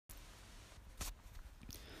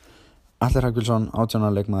Atli Hreggviðsson, 18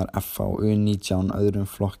 ára leikmaður FH U19 öðrum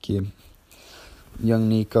flokki. Young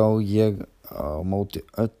Nico, ég á móti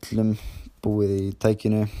öllum, búið í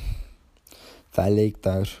tækinu. Það er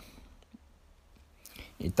leikdagur.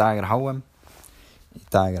 Í dag er HM. Í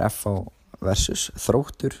dag er FH versus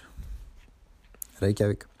Þróttur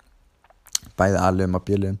Reykjavík. Bæði A-liðum og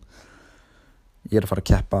B-liðum. Ég er að fara að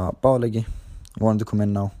keppa báðleiki. Vonandi koma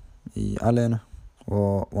inn á í A-liðinu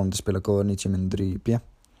og vonandi spila góða 90 mínútur í B.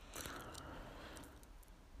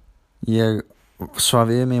 Ég svaf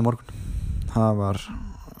yfir mig í morgun.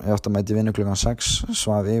 Ég átti að mæta í vinnu klukkan 6,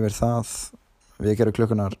 svaf yfir það.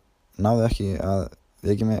 Vekjarklukkurnar náðu ekki að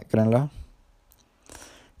vekja mig greinilega.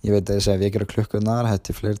 Ég veit að ég segi vekjarklukkurnar, þetta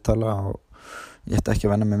er fleirtala og ég ætti ekki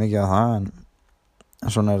að venja mig mikið á það, en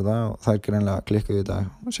svona er það og það er greinilega klikkuð í dag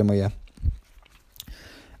sem og ég.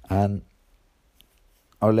 En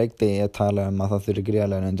á leikdegi ég tala að það þurfi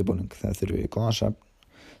gríðarlegan undirbúning. Það þurfi góðan svefn,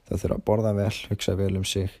 það þurfi að borða vel, hugsa vel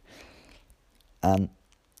sig. En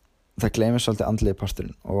það gleymir svolítið andlegi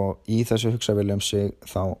parturinn og í þessu hugsa vel sig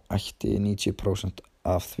þá ætti 90%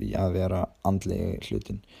 af því að vera andlegi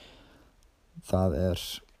hlutin. Það er,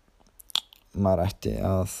 maður ætti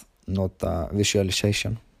að nota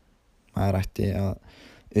visualization, maður ætti að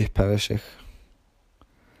upphefja sig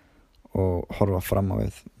og horfa fram á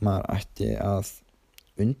við, maður ætti að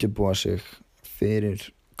undirbúa sig fyrir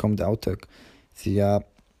komandi átök, því að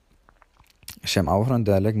sem áhorfandi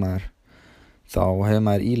eða leikmaður þá hefur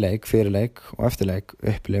maður í leik, fyrir leik og eftir leik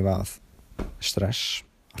upplifað stress,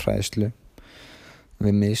 hræðslu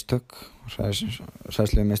við mistök,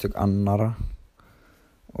 hræðslu við mistök annara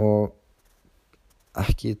og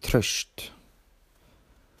ekki traust.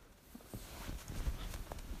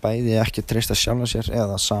 Bæði ekki treysta sjálfa sér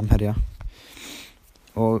eða samherja,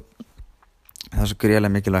 og það er svo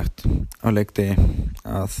gríðarlega mikilvægt á leikdegi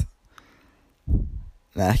að,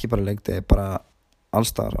 ekki bara leikdegi, bara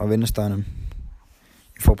allstaðar á vinnustæðunum,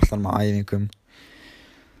 í fótboltanum, á æfingum,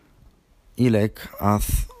 í leik, að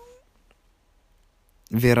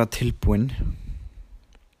vera tilbúinn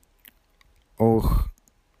og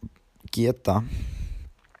geta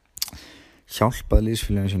hjálpað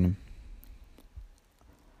liðsfélögum sínum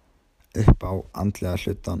upp á andlega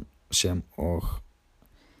hlutan sem og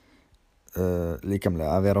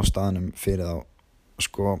líkamlega, að vera á staðnum fyrir þá.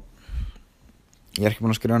 Sko, ég er ekki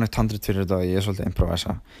búinn að skrifa neitt handrit fyrir þetta og ég er svolítið að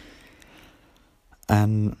improvisa,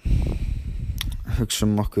 en hugsa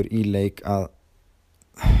okkur í leik að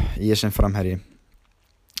ég sem framherji,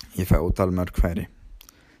 ég fæ ótal mörg færi,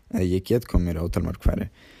 eða ég get komið mér ótal mörg færi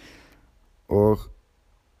og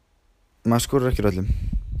maður skorar ekki öllum.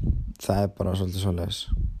 Það er bara svolítið svoleiðis,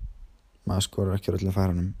 maður skorar ekki öllum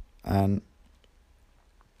færunum, en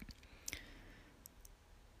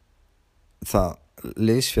það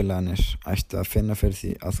liðsfélagarnir ættu að finna fyrir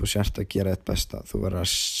því að þú sért að gera eitt besta. Þú verður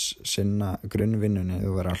að sinna grunnvinnunni,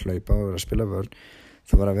 þú verður að hlaupa, þú verður að spila vörn,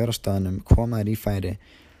 þú verður að vera á staðnum, koma þér í færi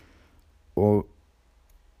og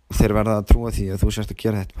þeir verða að trúa því að þú sért að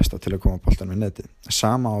gera eitt besta til að koma boltanum í netið.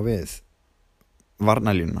 Sama á við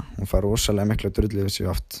varnarlínuna, hún fær rosalega mikla drullið við sig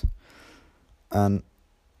oft, en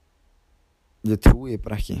ég trúi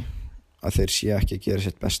bara ekki að þeir sé ekki að gera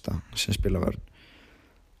sitt besta sem spila vörn.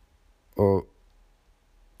 Og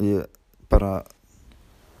ég var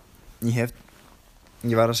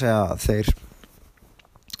að segja að þeir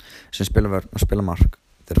sem spila vörn og spila mark,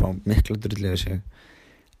 þeir fá mikla drullið við sig,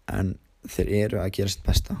 en þeir eru að gera sitt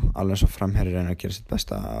besta, alveg eins og framherjar reyna að gera sitt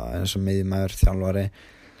besta, eins og miðjumaður, þjálfari,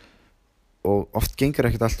 og oft gengur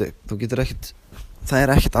ekkert allt upp. Það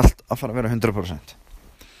er ekkert allt að fara að vera 100%,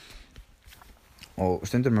 og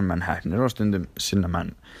stundum er menn heppnir og stundum sinna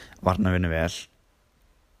menn varnarvinnu vel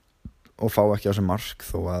og fá ekki á sig mark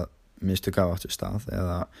þó að mistök hafa átt við stað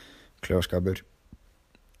eða klaufaskapur.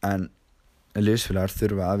 En liðsfélagar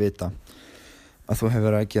þurfa að vita að þú hefur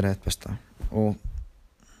verið að gera þetta besta.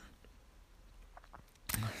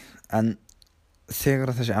 En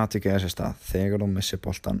þegar þessi atvik er sér stað, þegar þú missir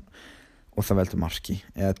boltan og það veldur marki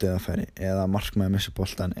eða dauðafæri, eða markmaður missir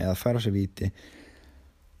boltan eða fær á sig víti,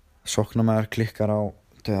 sóknarmaður klikkar á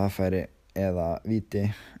dauðafæri eða víti,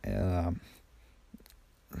 eða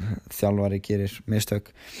þjálfari gerir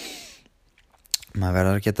mistök, maður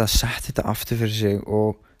verður að geta sett þetta aftur fyrir sig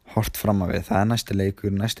og hort fram að við. Það er næsti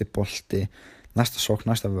leikur, næsti bolti, næsta sókn,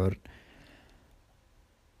 næsta vörn,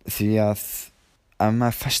 því að ef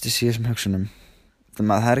maður festir sig í þessum hugsunum,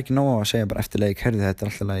 það er ekki nóg að segja bara eftir leik, heyrðu, þetta er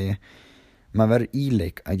alltaf lagi. Maður verður í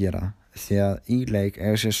leik að gera, því að í leik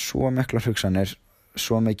eiga sér svo mikla hugsanir,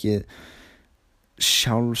 svo mikið ég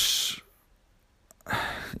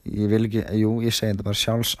segi þetta bara,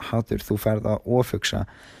 sjálfshatur. Þú ferð að ofhugsa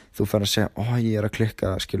þú fer að segja ég er að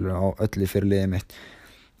klikka skilur á öllu fyrir liðið mitt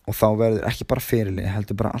og þá verður ekki bara fyrirlið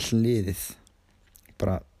heldur bara all liðið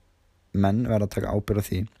bara menn verða að taka ábyrgð á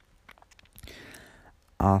því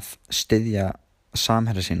að styðja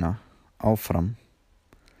samherja sína áfram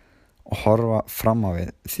og horfa fram á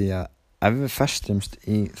við því að ef við festumst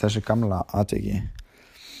í þessu gamla atviki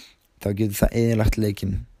þá getur það eyðilagt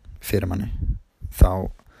leikinn fyrir manni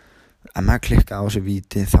þá ef maður klikka á þessu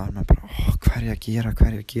víti þá er maður bara hvað er ég að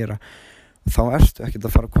gera og þá ertu ekkert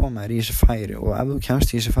að fara að koma þér í þessu færi og ef þú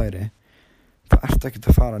kemst í þessu færi þá ertu ekkert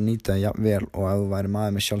að fara að nýta það vel og ef þú væri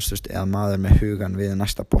maður með sjálfstraust eða maður með hugan við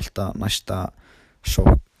næsta bolta, næsta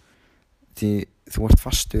sókn því þú ert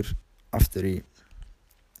fastur aftur í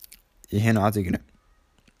hinu atvikinu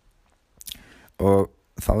og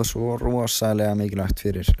þá er svo rosalega mikilvægt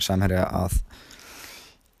fyrir samherja að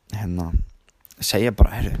segja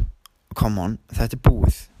bara come on, þetta er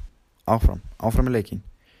búið áfram með leikinn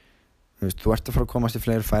þú ert að fara að komast í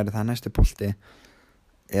fleiri færi það er næsti bolti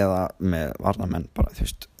eða með varnarmenn bara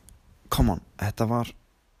come on, þetta var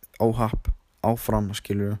óhapp áfram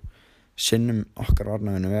skilur sinnum okkar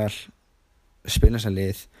varnarmennu vel spila þessa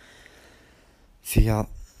lið því að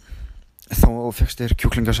þá fékkst þér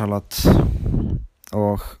kjúklingasalat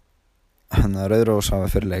og rauðrósafa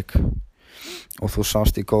fyrir leik og þú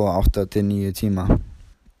sást í góða 8-9 tíma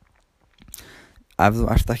ef þú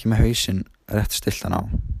ert ekki með hausinn rétt stillan á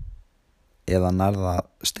eða nærða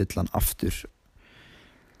stillan aftur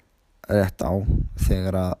rétt á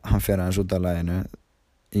þegar að hann fer aðeins út af laginu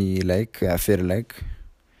í leik eða fyrir leik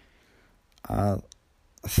að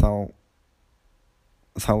þá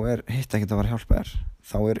er hitt ekkert að fara að hjálpa þér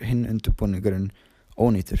þá er hinn undirbúningurinn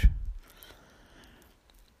ónýtur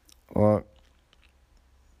og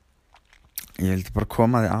ég vildi bara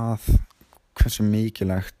koma því að hversu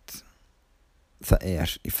mikilvægt það er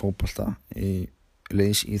í fótbolta í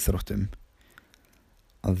liðsíþróttum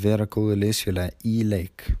að vera góður liðsfélagi í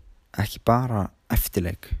leik ekki bara eftir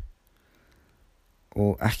leik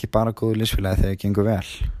og ekki bara góður liðsfélagi þegar það gengur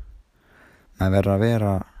vel maður verður að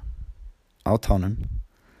vera á tánum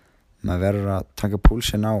maður verður að taka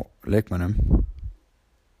púlsinn á leikmönnum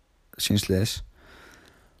síns liðs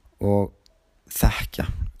og þekkja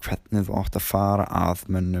hvernig þú átt að fara að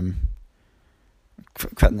mönnum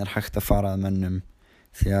hvernig er hægt að fara að mönnum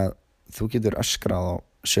því að þú getur öskrað á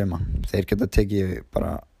suma þeir geta tekið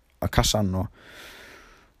bara að kassan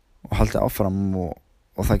og haldið áfram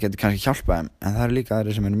og það getur kannski hjálpað þeim en það eru líka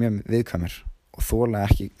aðrir sem eru mjög viðkvæmir og þola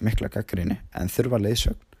ekki mikla gagnrýni en þurfa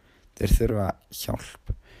leiðsögn þeir þurfa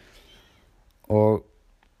hjálp og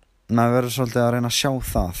maður verður svolítið að reyna að sjá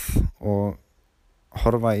það og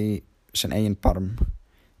horfa í sinn eigin barm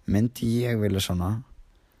myndi ég vilja svona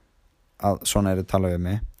að svona er að tala við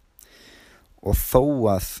mig og þó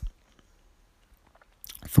að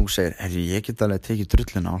þú segir ég get alveg tekið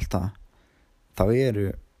drulluna alltaf þá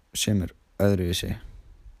eru semur öðruvísi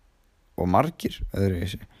og margir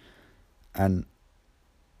öðruvísi en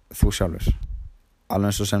þú sjálfur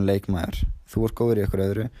alveg eins og sem leikmaður þú ert góður í ykkur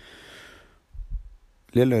öðru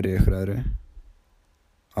lélegur í ykkur öðru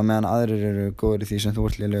á meðan aðrir eru góður í því sem þú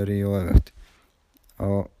ert lélegur í og öfugt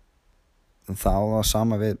og það á það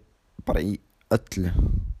sama við bara í öllu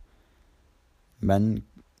menn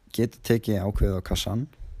geta tekið ákveðið á kassan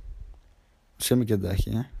sem geta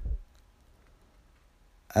ekki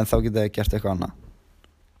en þá geta þau gert eitthvað annað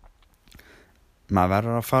maður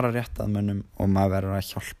verður að fara rétt að mönnum og maður verður að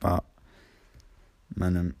hjálpa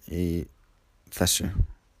mönnum í þessu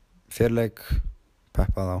fyrirleik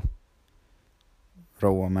peppa þá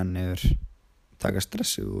róa menn yfir taka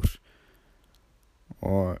stressið úr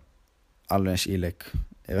og alveg eins í leik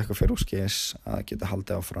ef eitthvað fer úrskeiðis að geta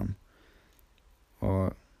haldið áfram og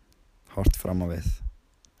hort fram á við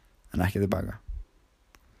en ekki tilbaka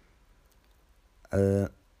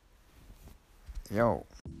já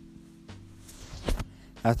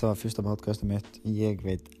þetta var fyrsta podcastið mitt ég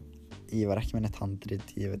var ekki með neitt handrit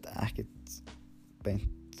ég veit ekkert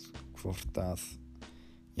beint hvort að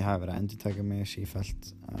ég hafi verið að endurtaka mig sífellt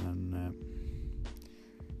en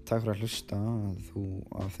takk fyrir að hlusta þú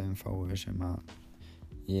af þeim fáir sem að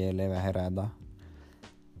ég leyfi að heyra þetta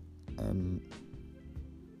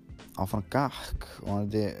áfram gakk og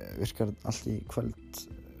vonandi virkar allt í kvöld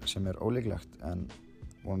sem er ólíklegt en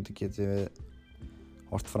vonandi getum við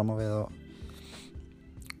hort fram á við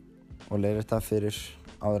og leiðir þetta fyrir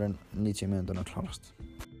áður en 90 mínúturnar klárast